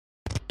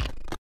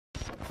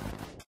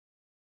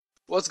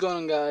What's going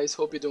on, guys?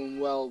 Hope you're doing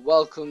well.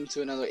 Welcome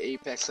to another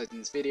Apex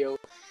Legends video,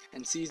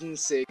 and Season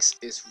 6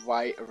 is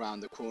right around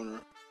the corner.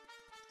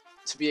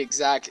 To be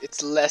exact,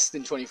 it's less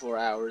than 24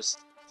 hours,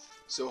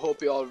 so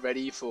hope you're all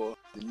ready for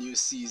the new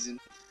season.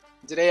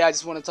 Today I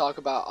just want to talk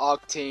about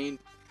OCTANE.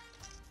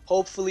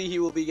 Hopefully he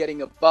will be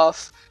getting a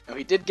buff. Now,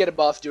 he did get a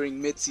buff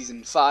during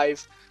mid-season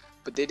 5,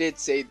 but they did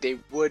say they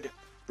would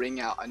bring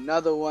out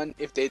another one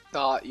if they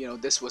thought,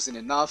 this wasn't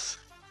enough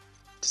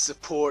to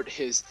support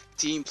his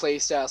team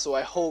playstyle. So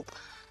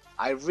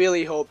I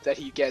really hope that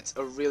he gets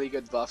a really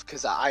good buff,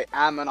 because I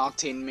am an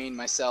OCTANE main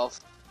myself.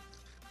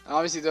 And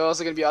obviously there are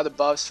also going to be other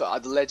buffs for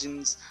other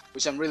legends,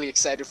 which I'm really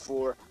excited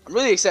for. I'm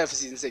really excited for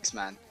Season 6,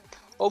 man.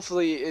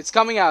 Hopefully it's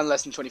coming out in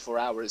less than 24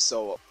 hours,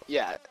 so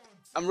yeah,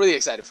 I'm really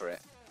excited for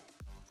it.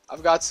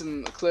 I've got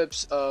some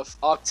clips of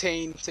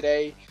OCTANE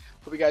today.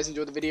 Hope you guys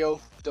enjoyed the video.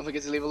 Don't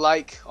forget to leave a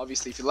like,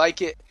 obviously, if you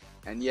like it.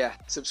 And yeah,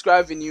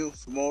 subscribe if you're new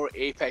for more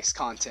Apex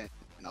content.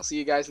 And I'll see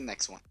you guys in the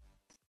next one.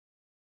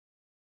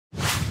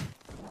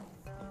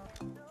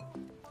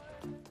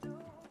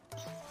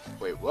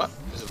 Wait, what?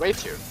 There's a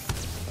wraith here.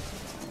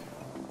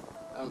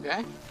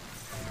 Okay.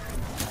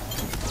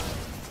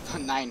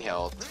 9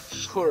 health.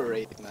 Poor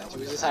wraith, man. She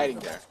was just hiding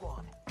there.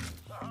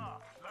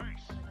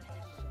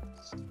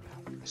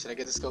 Should I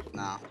get the scope?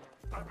 Nah.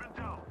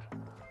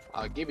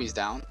 Gibby's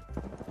down.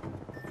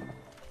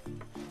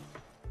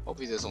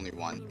 Hopefully there's only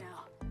one.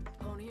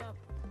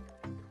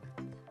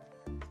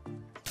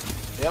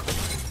 Yep.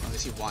 Only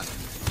see one.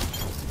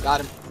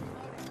 Got him.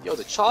 Yo,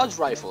 the charge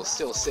rifle is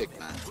still sick,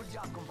 man.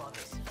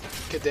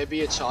 Could there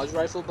be a charge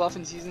rifle buff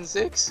in Season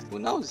 6? Who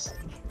knows?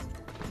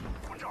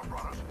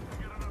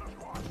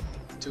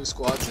 2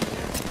 squads in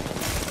here.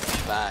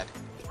 Bad.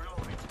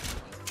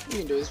 We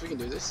can do this, we can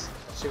do this.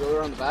 Should we go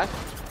around the back?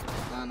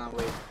 No,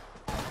 wait.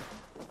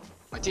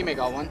 My teammate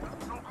got one.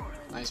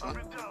 Nice one.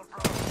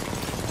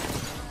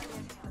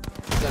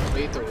 There's that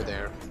wraith over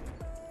there.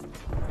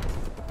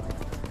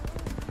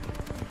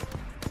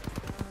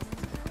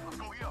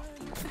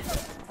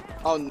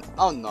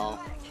 Oh no.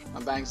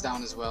 My bang's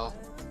down as well.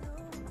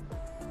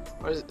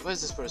 Where's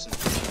this person?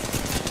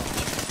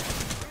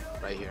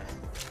 Right here.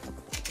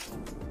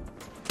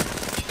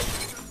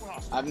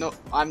 I have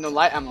no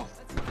light ammo.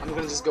 I'm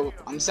gonna just go.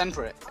 I'm sending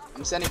for it.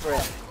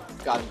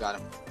 Got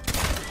him.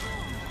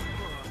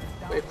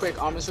 Wait,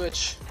 quick, armor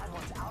switch.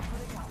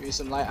 Give me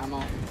some light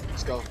ammo.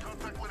 Let's go.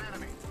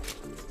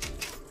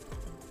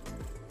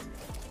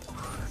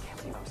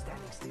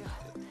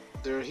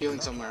 They're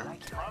healing somewhere.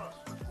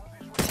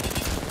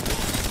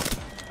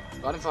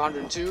 Got him for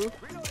 102.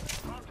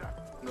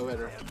 Go hit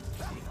her.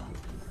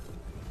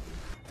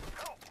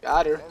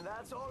 Got her.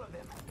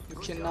 You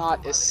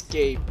cannot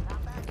escape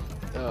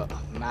the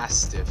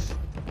Mastiff.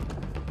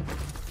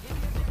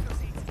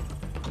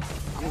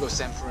 I'm gonna go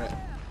send for it.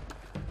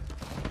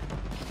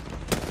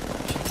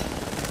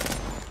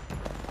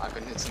 I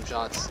can hit some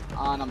shots.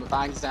 Ah, no, my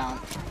bang's down.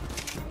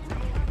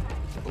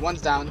 But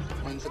one's down.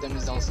 One for them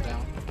is also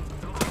down.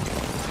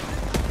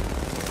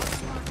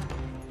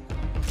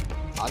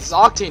 Oh, this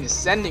OCTANE is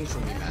sending for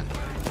me, man.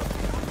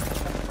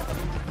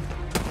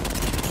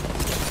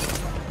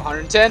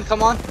 110,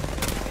 come on.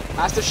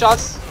 Master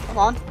shots, come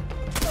on.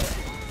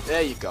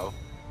 There you go.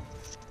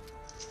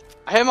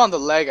 I hit him on the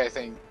leg, I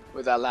think,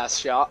 with that last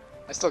shot.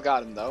 I still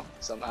got him though,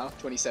 somehow.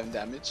 27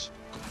 damage.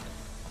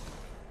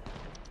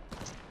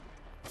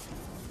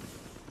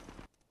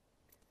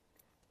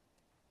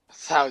 A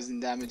 1,000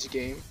 damage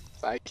game.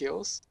 5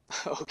 kills.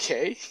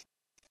 Okay.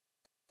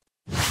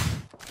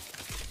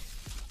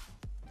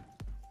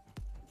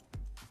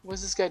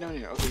 What's this guy doing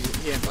here? Okay,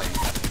 he ain't playing.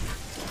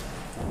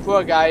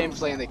 Poor guy ain't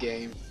playing the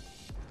game.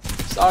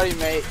 Sorry,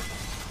 mate.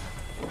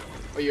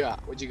 What you got?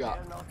 What you got?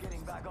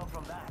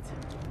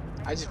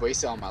 I just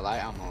wasted all my light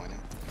ammo on him.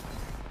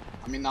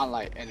 I mean, not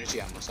light, energy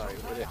ammo, sorry.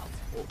 What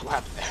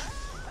happened there?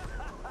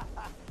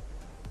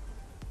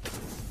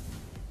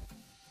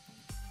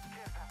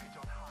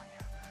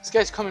 This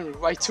guy's coming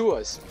right to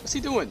us. What's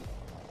he doing?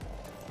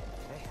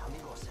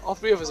 All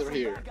 3 of us are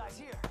here.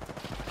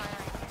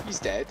 He's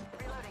dead.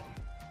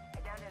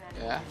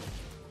 Yeah.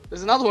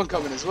 There's another one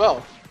coming as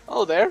well.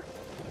 Oh, there.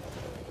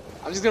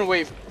 I'm just gonna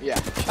wait. Yeah.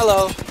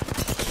 Hello.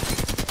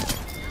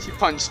 She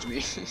punched me.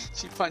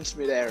 She punched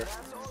me there.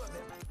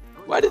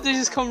 Why did they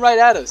just come right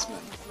at us, man?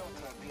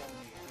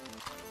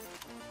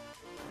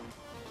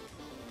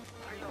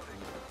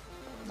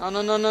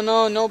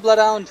 No. No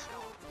bloodhound.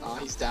 Oh,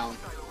 he's down.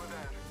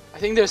 I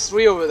think there's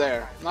 3 over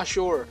there. I'm not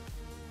sure.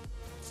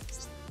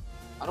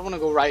 I don't want to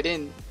go right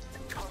in.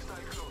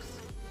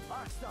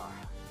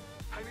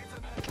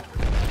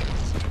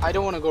 I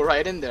don't want to go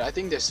right in there. I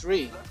think there's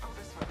 3.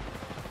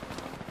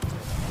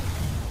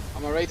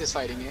 My wraith is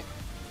fighting it.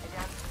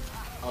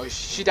 Oh,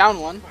 she down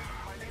one.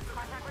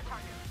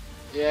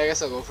 Yeah, I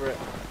guess I'll go for it.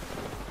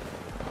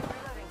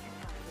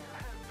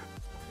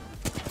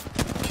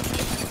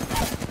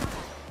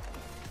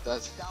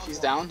 He's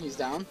down. He's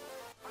down.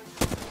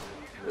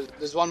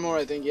 There's one more,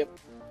 I think. Yep.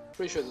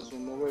 Pretty sure there's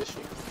one more. Where is she?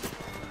 Is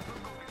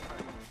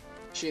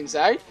she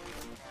inside?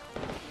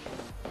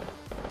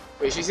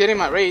 Wait, she's hitting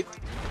my wraith.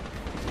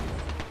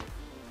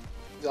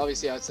 He's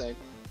obviously outside.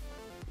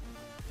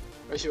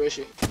 Where is she? Where is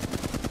she?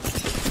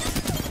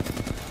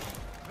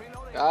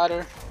 Got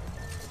her.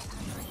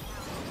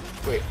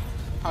 Wait,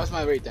 how's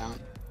my rate down?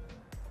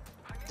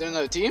 Is there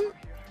another team?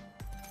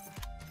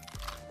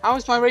 How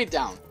is my rate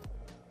down?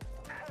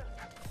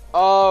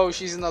 Oh,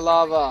 she's in the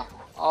lava.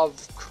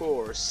 Of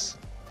course.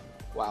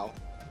 Wow.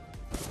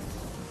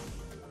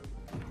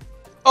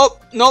 Oh,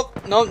 nope,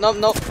 nope, nope,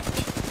 nope.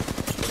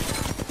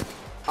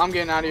 I'm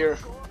getting out of here.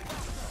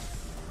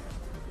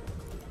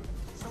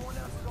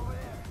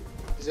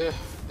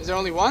 Is there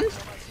only one?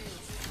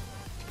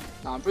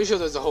 No, I'm pretty sure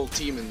there's a whole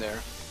team in there.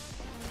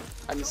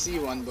 I didn't see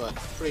one, but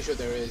pretty sure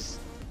there is.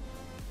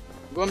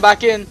 I'm going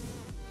back in.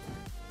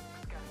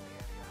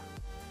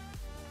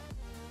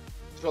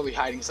 He's probably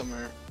hiding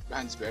somewhere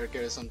behind this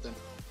barricade or something.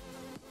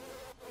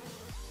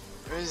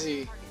 Where is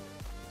he? Is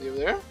he over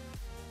there?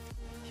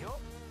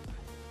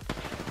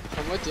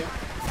 I'm with you.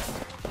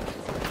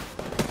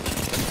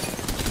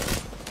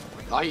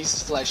 Oh,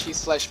 he's flesh.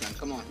 He's flesh, man.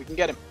 Come on, we can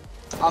get him.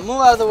 I'll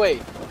move out of the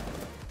way.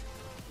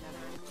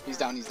 He's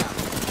down. He's down.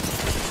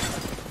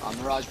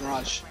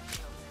 Mirage.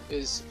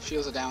 His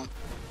shields are down.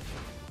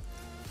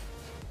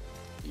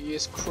 He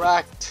is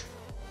cracked.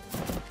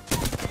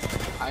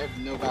 I have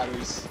no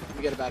batteries. Let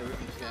me get a battery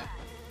from this guy.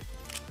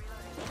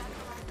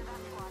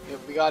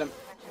 Yep, we got him.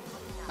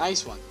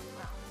 Nice one.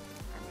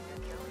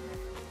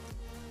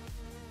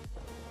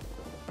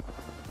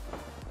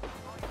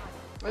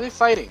 Are they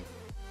fighting?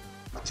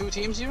 Two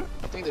teams here?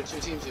 I think there are two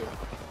teams here.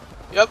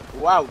 Yep.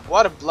 Wow,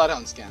 what a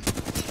bloodhound scan.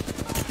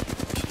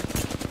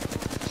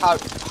 How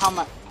am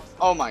I?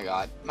 Oh my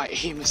god, my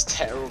aim is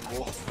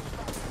terrible.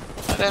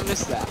 How did I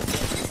miss that?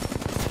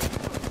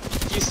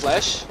 He's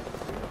flesh.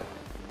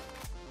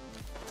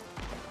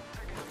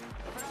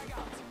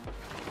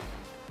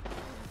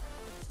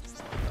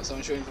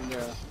 Someone shooting from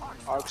their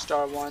arc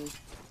star one.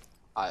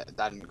 That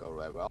didn't go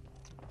right well.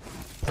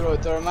 Throw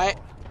it, thermite.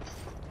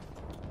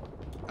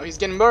 Oh, he's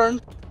getting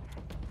burned.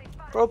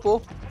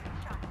 Purple.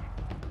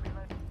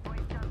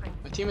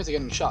 My teammates are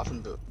getting shot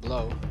from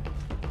below.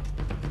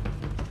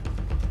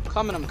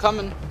 I'm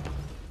coming.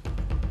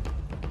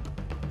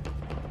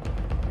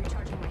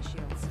 Recharging my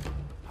shields.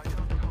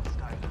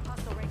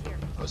 Hostile right here.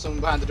 Oh,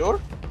 someone behind the door?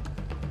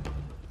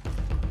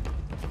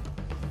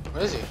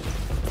 Where is he?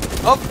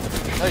 Oh,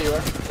 there you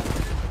are.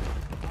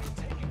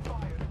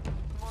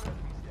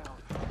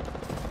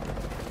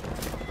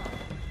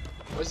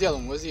 Where's the other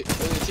one? Where's the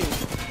team?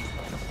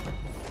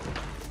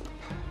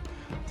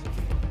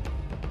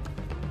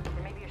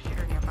 There may be a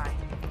shooter nearby.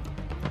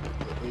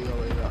 Where you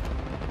go?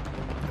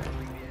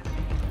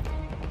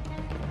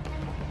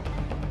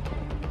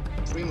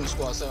 3 more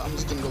squads, so I'm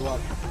just gonna go up.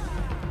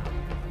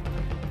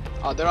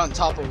 Oh, they're on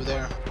top over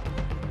there.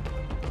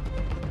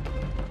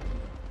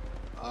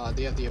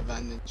 They have the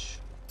advantage.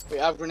 Wait,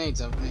 I have grenades.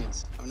 I have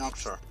an arc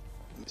star.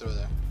 Let me throw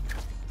there.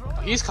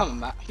 Oh, he's coming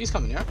back. He's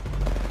coming here.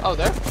 Oh,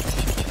 there.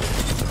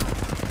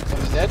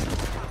 Someone's dead.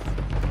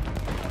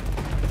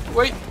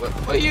 Wait,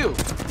 what are you?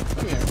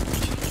 Come here.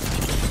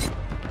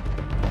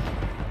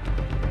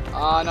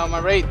 Ah, no, my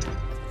rate.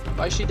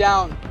 Why is she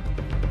down?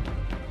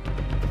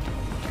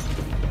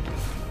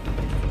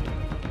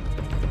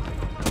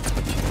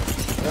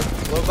 Yep,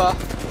 Lova.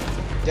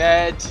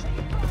 Dead.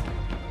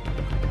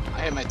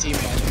 I hit my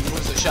teammate. He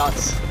moves the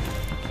shots.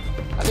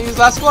 I think it's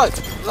last squad.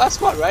 Last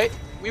squad, right?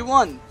 We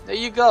won. There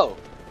you go.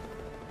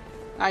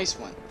 Nice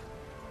one.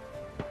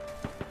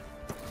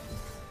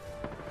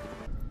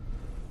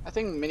 I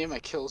think many of my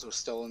kills were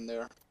stolen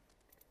there.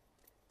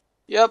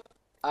 Yep,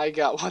 I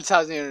got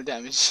 1,800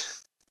 damage.